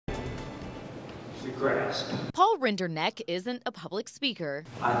to grasp. Paul Rinderknecht isn't a public speaker.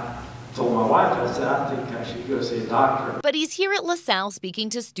 I told my wife, I said, I think I should go see a doctor. But he's here at LaSalle speaking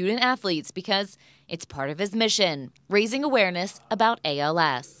to student athletes because it's part of his mission, raising awareness about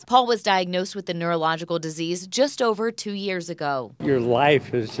ALS. Paul was diagnosed with the neurological disease just over 2 years ago. Your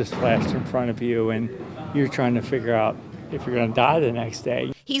life is just flashed in front of you, and you're trying to figure out if you're going to die the next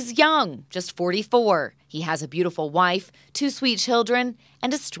day. He's young, just 44. He has a beautiful wife, 2 sweet children,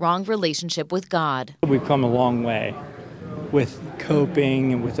 and a strong relationship with God. We've come a long way with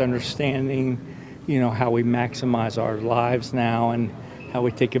coping and with understanding, how we maximize our lives now and how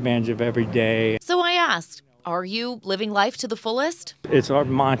we take advantage of every day. So I asked, are you living life to the fullest? It's our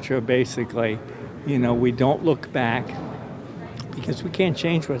mantra, basically. We don't look back because we can't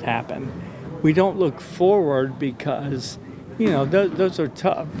change what happened. We don't look forward because, those are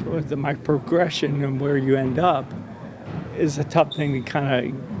tough. My progression and where you end up is a tough thing to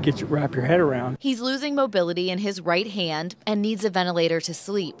kind of wrap your head around. He's losing mobility in his right hand and needs a ventilator to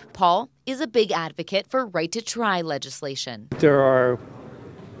sleep. Paul is a big advocate for right to try legislation. There are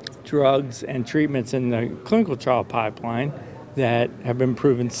drugs and treatments in the clinical trial pipeline that have been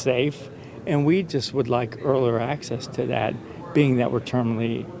proven safe, and we just would like earlier access to that, being that we're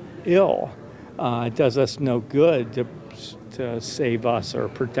terminally ill. It does us no good to save us or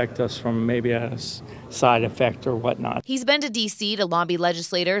protect us from maybe a side effect or whatnot. He's been to D.C. to lobby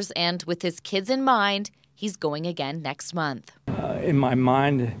legislators, and with his kids in mind, he's going again next month. In my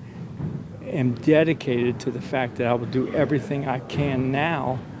mind, am dedicated to the fact that I will do everything I can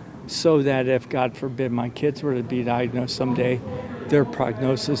now so that if, God forbid, my kids were to be diagnosed someday, their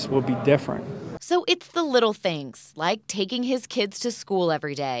prognosis will be different. So it's the little things, like taking his kids to school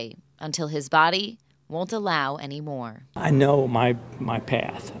every day, until his body won't allow anymore. I know my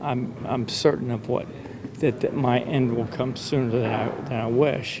path. I'm certain of that my end will come sooner than I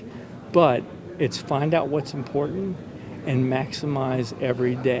wish. But it's find out what's important and maximize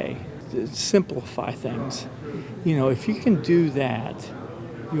every day. Simplify things. If you can do that,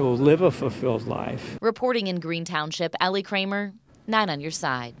 you'll live a fulfilled life. Reporting in Green Township, Ellie Kramer, 9 on your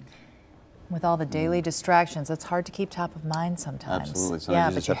side. With all the daily distractions, it's hard to keep top of mind sometimes. Absolutely.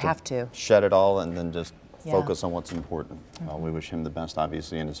 Sometimes but you have to. Shed it all and then just focus on what's important. We wish him the best,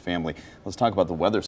 obviously, and his family. Let's talk about the weather